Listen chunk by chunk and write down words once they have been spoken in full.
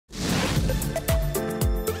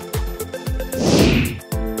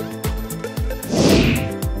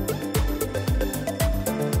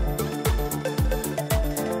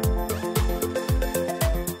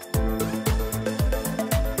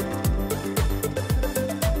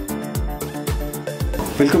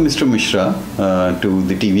Welcome Mr. Mishra to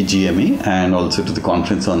the TVGME and also to the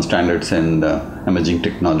Conference on Standards and Emerging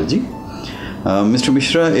Technology. Mr.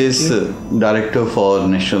 Mishra is Director for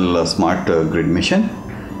National Smart Grid Mission,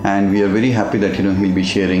 and we are very happy that he'll be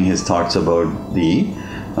sharing his thoughts about the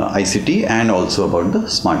ICT and also about the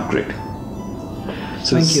smart grid.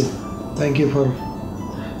 So Thank you for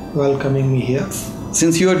welcoming me here.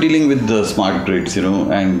 Since you are dealing with the smart grids,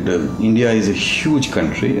 and India is a huge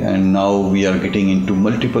country, and now we are getting into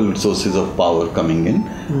multiple sources of power coming in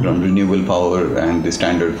from renewable power and the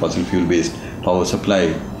standard fossil fuel based power supply.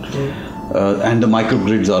 And the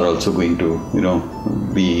microgrids are also going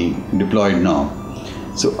to, be deployed now.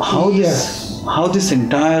 So how this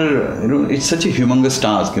entire, it's such a humongous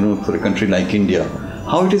task, for a country like India.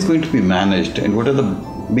 How it is going to be managed, and what are the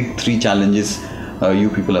big three challenges you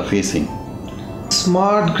people are facing?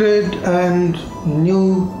 Smart grid and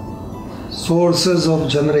new sources of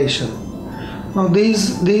generation. Now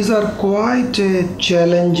these are quite a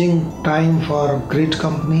challenging time for grid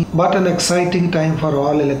company, but an exciting time for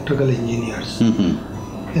all electrical engineers.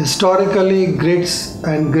 Historically, grids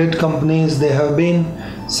and grid companies, they have been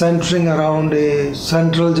centering around a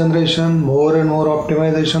central generation, more and more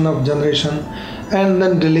optimization of generation, and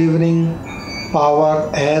then delivering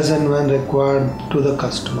power as and when required to the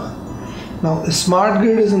customer. Now, a smart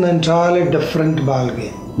grid is an entirely different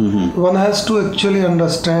ballgame. One has to actually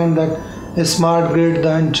understand that a smart grid,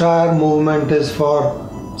 the entire movement is for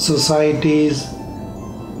societies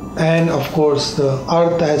and of course the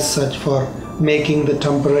earth as such, for making the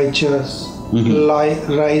temperatures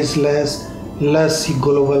rise less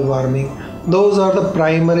global warming. Those are the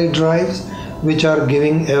primary drives which are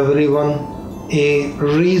giving everyone a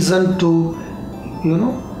reason to,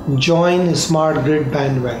 join a smart grid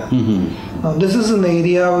bandwagon. Now this is an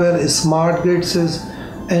area where smart grids is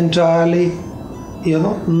entirely,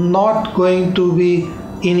 not going to be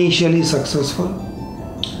initially successful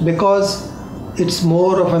because it's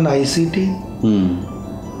more of an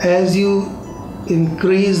ICT. As you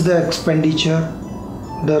increase the expenditure,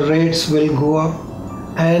 the rates will go up,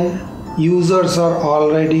 and users are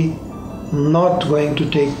already not going to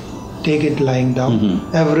take it lying down.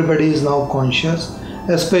 Everybody is now conscious,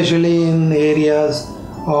 especially in areas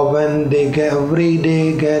of when they every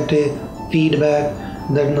day get a feedback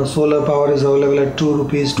that solar power is available at 2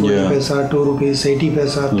 rupees, 20 paisa, 2 rupees, 80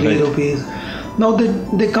 paisa, 3 rupees. Now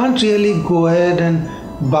they can't really go ahead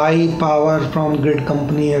and buy power from grid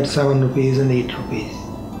company at 7 rupees and 8 rupees.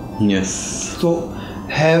 Yes. So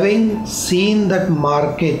having seen that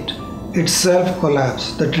market itself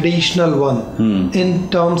collapse, the traditional one, in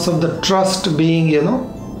terms of the trust being,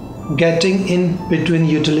 getting in between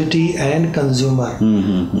utility and consumer.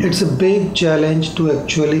 It's a big challenge to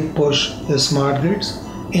actually push the smart grids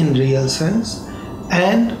in real sense,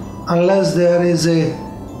 and unless there is a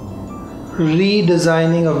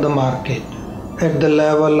redesigning of the market at the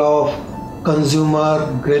level of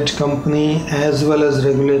consumer, grid company as well as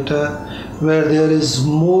regulator, where there is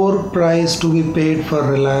more price to be paid for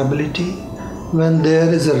reliability, when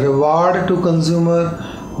there is a reward to consumer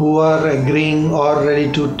who are agreeing or ready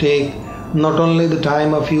to take not only the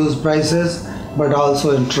time of use prices but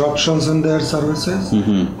also interruptions in their services,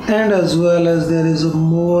 and as well as there is a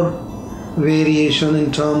more variation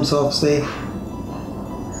in terms of, say,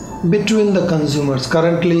 between the consumers.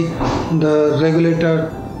 Currently the regulator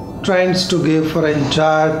tries to give for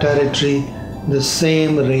entire territory the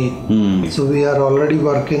same rate. So we are already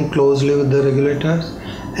working closely with the regulators,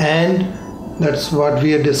 and that's what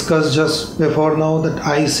we had discussed just before now, that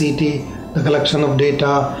ICT, the collection of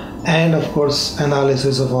data and of course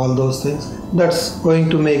analysis of all those things, that's going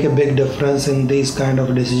to make a big difference in these kind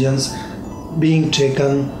of decisions being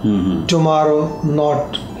taken tomorrow,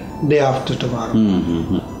 not day after tomorrow.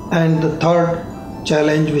 And the third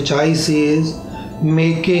challenge which I see is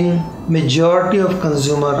making majority of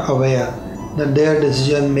consumer aware that their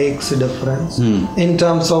decision makes a difference in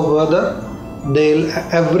terms of whether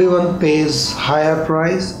everyone pays higher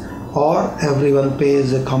price or everyone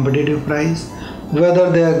pays a competitive price,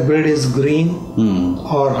 whether their grid is green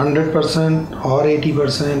or 100% or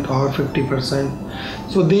 80% or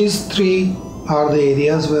 50%. So these three are the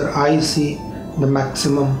areas where I see the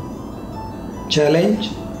maximum challenge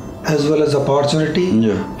as well as opportunity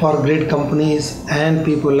for grid companies and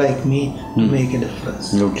people like me to make a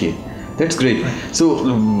difference. Okay. That's great. So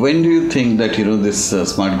when do you think that this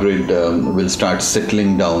smart grid will start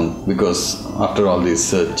settling down, because after all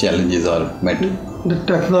these challenges are met? The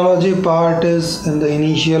technology part is in the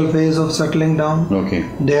initial phase of settling down. Okay.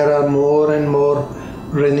 There are more and more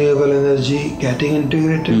renewable energy getting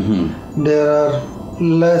integrated. There are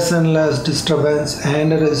less and less disturbance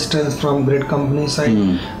and resistance from grid company side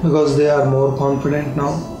because they are more confident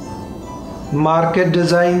now. Market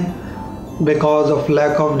design, because of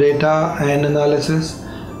lack of data and analysis,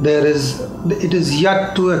 it is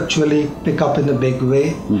yet to actually pick up in a big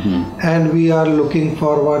way, and we are looking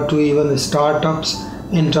forward to even startups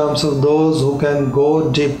in terms of those who can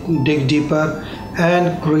go dig deeper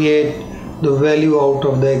and create the value out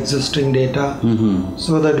of the existing data,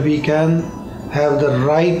 so that we can have the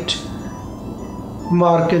right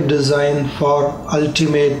market design for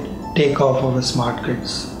ultimate takeoff of smart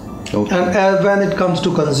grids. Okay. And when it comes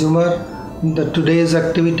to consumer, today's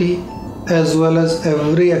activity as well as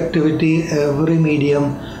every activity, every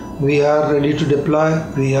medium, we are ready to deploy,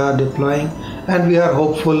 we are deploying, and we are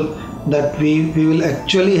hopeful that we will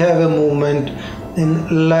actually have a movement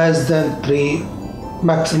in less than 3,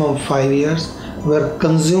 maximum 5 years, where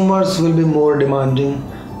consumers will be more demanding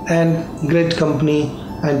and grid company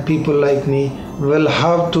and people like me will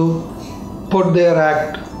have to put their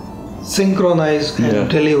act synchronized and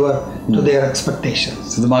deliver to their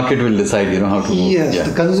expectations. So the market will decide, how to move. Yes,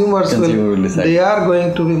 the consumers will decide. They are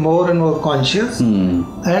going to be more and more conscious,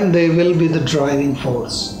 and they will be the driving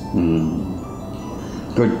force.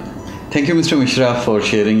 Good. Thank you, Mr. Mishra, for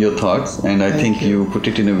sharing your thoughts, and I think you put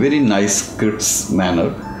it in a very nice, crisp manner,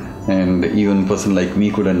 and even a person like me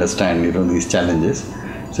could understand, these challenges.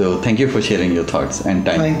 So thank you for sharing your thoughts and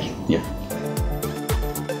time. Thank you. Yeah.